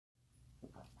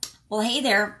Well, hey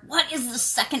there. What is the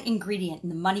second ingredient in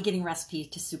the money-getting recipe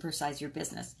to supersize your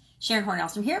business? Sharon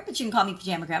Hornelstrom here, but you can call me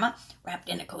Pajama Grandma, wrapped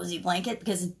in a cozy blanket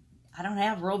because I don't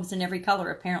have robes in every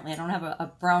color, apparently. I don't have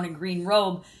a brown and green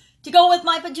robe to go with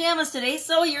my pajamas today,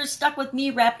 so you're stuck with me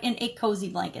wrapped in a cozy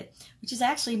blanket, which is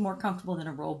actually more comfortable than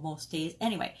a robe most days.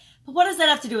 Anyway, but what does that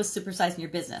have to do with supersizing your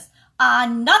business?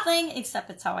 Nothing, except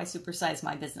it's how I supersize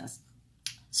my business.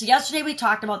 So yesterday we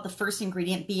talked about the first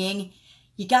ingredient being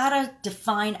you gotta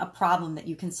define a problem that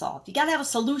you can solve. You gotta have a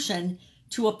solution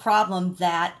to a problem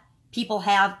that people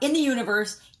have in the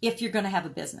universe if you're gonna have a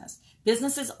business.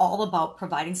 Business is all about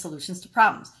providing solutions to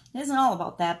problems. It isn't all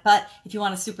about that, but if you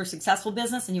want a super successful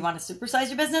business and you want to supersize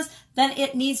your business, then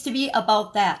it needs to be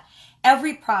about that.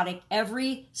 Every product,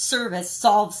 every service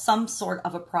solves some sort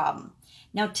of a problem.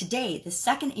 Now today, the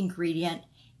second ingredient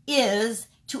is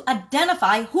to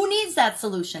identify who needs that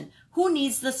solution. Who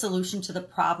needs the solution to the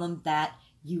problem that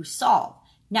you solve?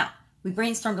 Now, we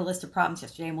brainstormed a list of problems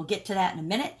yesterday, and we'll get to that in a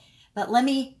minute, but let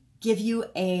me give you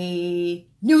a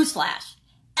newsflash.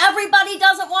 Everybody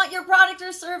doesn't want your product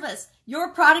or service. Your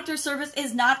product or service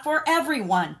is not for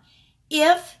everyone.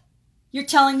 If you're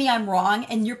telling me I'm wrong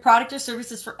and your product or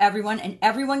service is for everyone and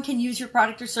everyone can use your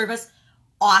product or service,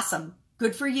 awesome.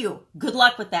 Good for you. Good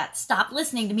luck with that. Stop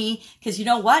listening to me, because you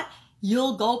know what?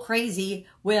 You'll go crazy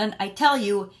when I tell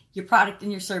you your product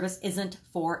and your service isn't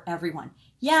for everyone.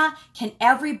 Yeah, can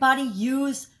everybody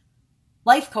use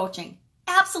life coaching?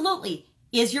 Absolutely.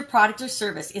 Is your product or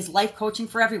service, is life coaching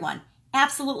for everyone?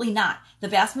 Absolutely not. The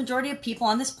vast majority of people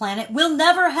on this planet will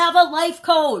never have a life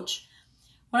coach.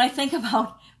 When I think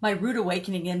about my rude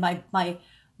awakening and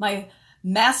my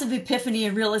massive epiphany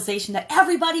and realization that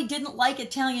everybody didn't like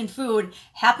Italian food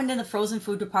happened in the frozen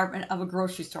food department of a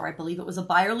grocery store. I believe it was a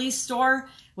Byerly's store.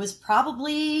 It was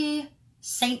probably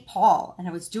St. Paul, and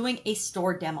I was doing a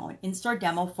store demo, an in-store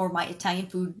demo for my Italian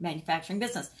food manufacturing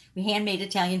business. We handmade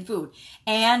Italian food,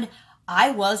 and I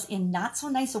was, in not so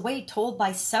nice a way, told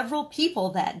by several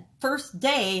people that first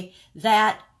day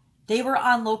that they were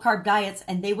on low-carb diets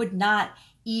and they would not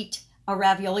eat a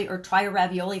ravioli or try a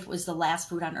ravioli if it was the last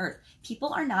food on earth.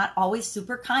 People are not always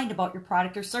super kind about your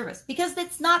product or service because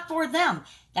it's not for them.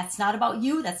 That's not about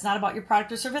you. That's not about your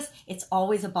product or service. It's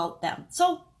always about them.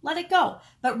 So let it go.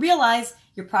 But realize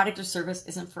your product or service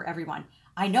isn't for everyone.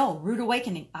 I know, rude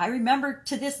awakening. I remember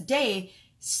to this day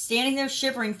standing there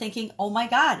shivering thinking, oh my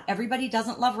God, everybody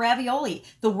doesn't love ravioli.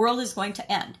 The world is going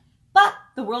to end. But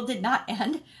the world did not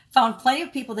end. Found plenty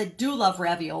of people that do love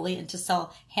ravioli and to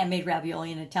sell handmade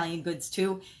ravioli and Italian goods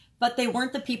too. But they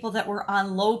weren't the people that were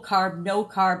on low carb, no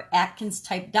carb, Atkins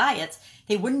type diets.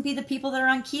 They wouldn't be the people that are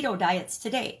on keto diets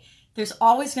today. There's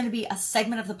always going to be a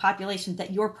segment of the population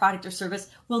that your product or service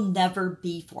will never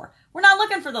be for. We're not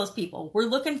looking for those people. We're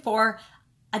looking for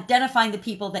identifying the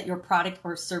people that your product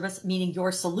or service, meaning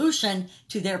your solution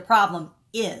to their problem,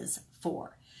 is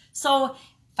for. So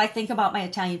if I think about my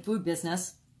Italian food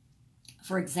business,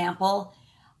 for example,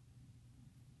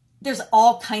 there's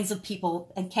all kinds of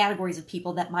people and categories of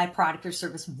people that my product or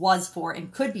service was for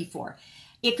and could be for.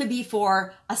 It could be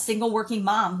for a single working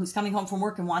mom who's coming home from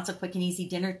work and wants a quick and easy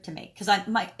dinner to make. Because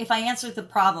if I answer the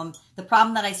problem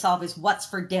that I solve is what's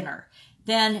for dinner,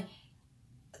 then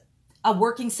a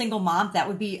working single mom, that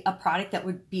would be a product that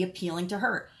would be appealing to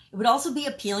her. It would also be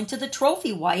appealing to the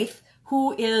trophy wife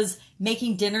who is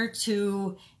making dinner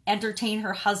to entertain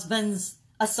her husband's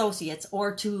associates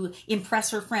or to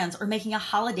impress her friends or making a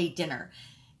holiday dinner.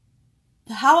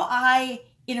 How I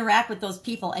interact with those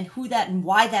people and who that and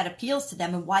why that appeals to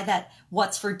them and why that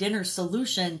what's for dinner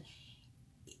solution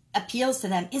appeals to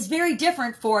them is very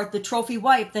different for the trophy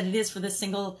wife than it is for the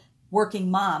single working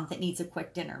mom that needs a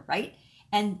quick dinner, right?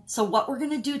 And so what we're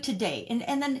going to do today, and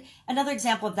then another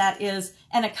example of that is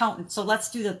an accountant. So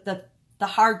let's do the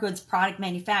hard goods product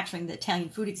manufacturing, the Italian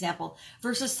food example,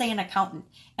 versus say an accountant.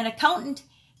 An accountant,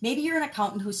 maybe you're an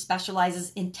accountant who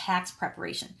specializes in tax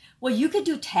preparation. Well, you could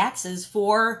do taxes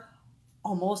for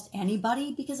almost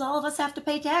anybody because all of us have to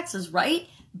pay taxes, right?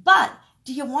 But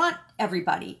do you want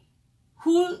everybody?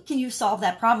 Who can you solve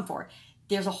that problem for?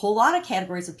 There's a whole lot of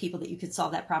categories of people that you could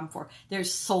solve that problem for.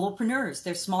 There's solopreneurs,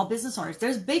 there's small business owners,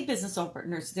 there's big business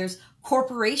owners, there's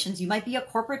corporations. You might be a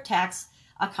corporate tax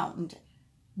accountant,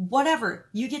 whatever,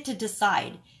 you get to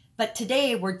decide. But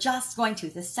today we're just going to,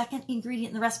 the second ingredient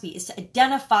in the recipe is to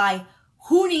identify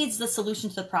who needs the solution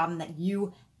to the problem that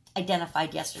you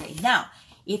identified yesterday. Now,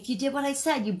 if you did what I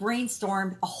said, you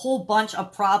brainstormed a whole bunch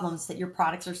of problems that your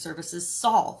products or services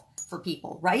solve for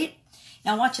people, right?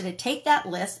 Now I want you to take that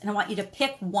list and I want you to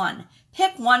pick one.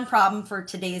 Pick one problem for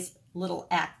today's little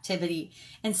activity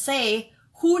and say,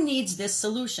 who needs this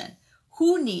solution?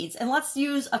 who needs, and let's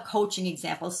use a coaching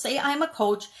example. Say I'm a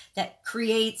coach that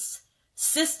creates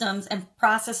systems and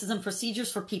processes and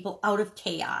procedures for people out of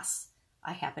chaos.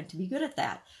 I happen to be good at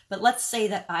that. But let's say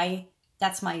that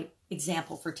that's my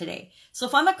example for today. So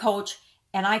if I'm a coach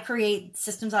and I create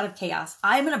systems out of chaos,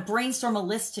 I'm going to brainstorm a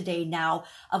list today now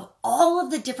of all of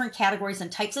the different categories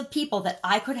and types of people that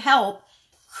I could help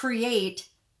create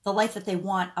the life that they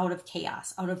want out of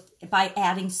chaos, by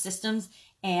adding systems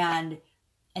and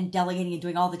delegating and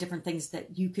doing all the different things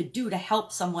that you could do to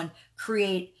help someone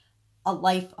create a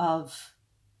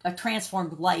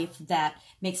transformed life that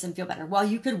makes them feel better. Well,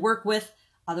 you could work with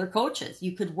other coaches.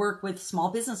 You could work with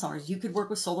small business owners. You could work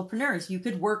with solopreneurs. You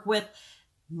could work with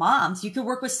moms. You could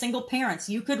work with single parents.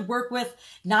 You could work with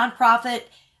nonprofit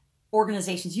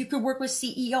organizations. You could work with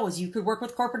CEOs. You could work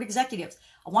with corporate executives.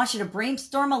 I want you to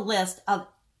brainstorm a list of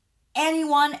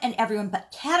anyone and everyone,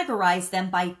 but categorize them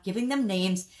by giving them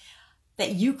names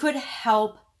that you could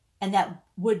help and that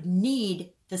would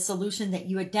need the solution that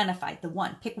you identified.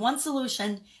 Pick one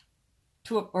solution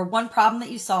or one problem that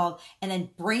you solve, and then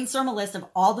brainstorm a list of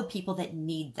all the people that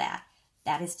need that.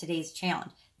 That is today's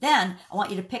challenge. Then I want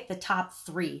you to pick the top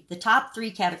three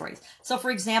categories. So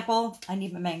for example, I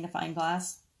need my magnifying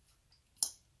glass.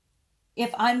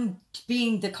 If I'm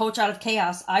being the coach out of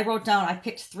chaos, I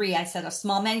picked three. I said a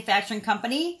small manufacturing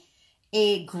company,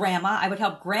 a grandma. I would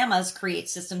help grandmas create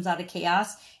systems out of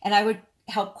chaos, and I would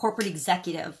help corporate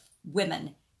executive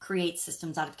women create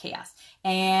systems out of chaos.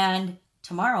 And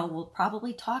tomorrow we'll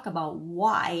probably talk about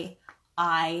why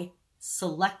I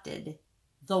selected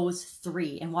those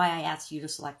three and why I asked you to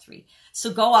select three.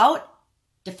 So go out,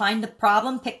 define the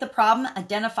problem, pick the problem,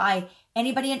 identify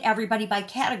anybody and everybody by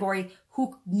category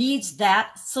who needs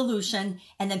that solution,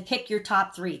 and then pick your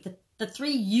top three. The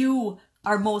three you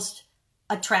are most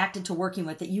attracted to working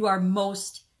with, that you are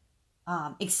most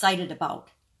excited about.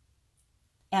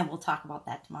 And we'll talk about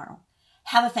that tomorrow.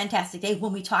 Have a fantastic day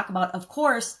when we talk about, of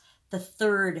course, the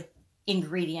third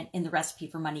ingredient in the recipe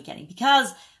for money getting,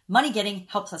 because money getting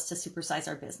helps us to supersize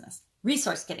our business.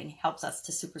 Resource getting helps us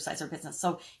to supersize our business.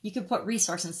 So you can put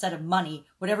resource instead of money,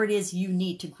 whatever it is you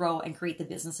need to grow and create the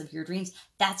business of your dreams.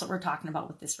 That's what we're talking about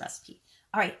with this recipe.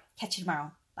 All right, catch you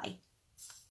tomorrow. Bye.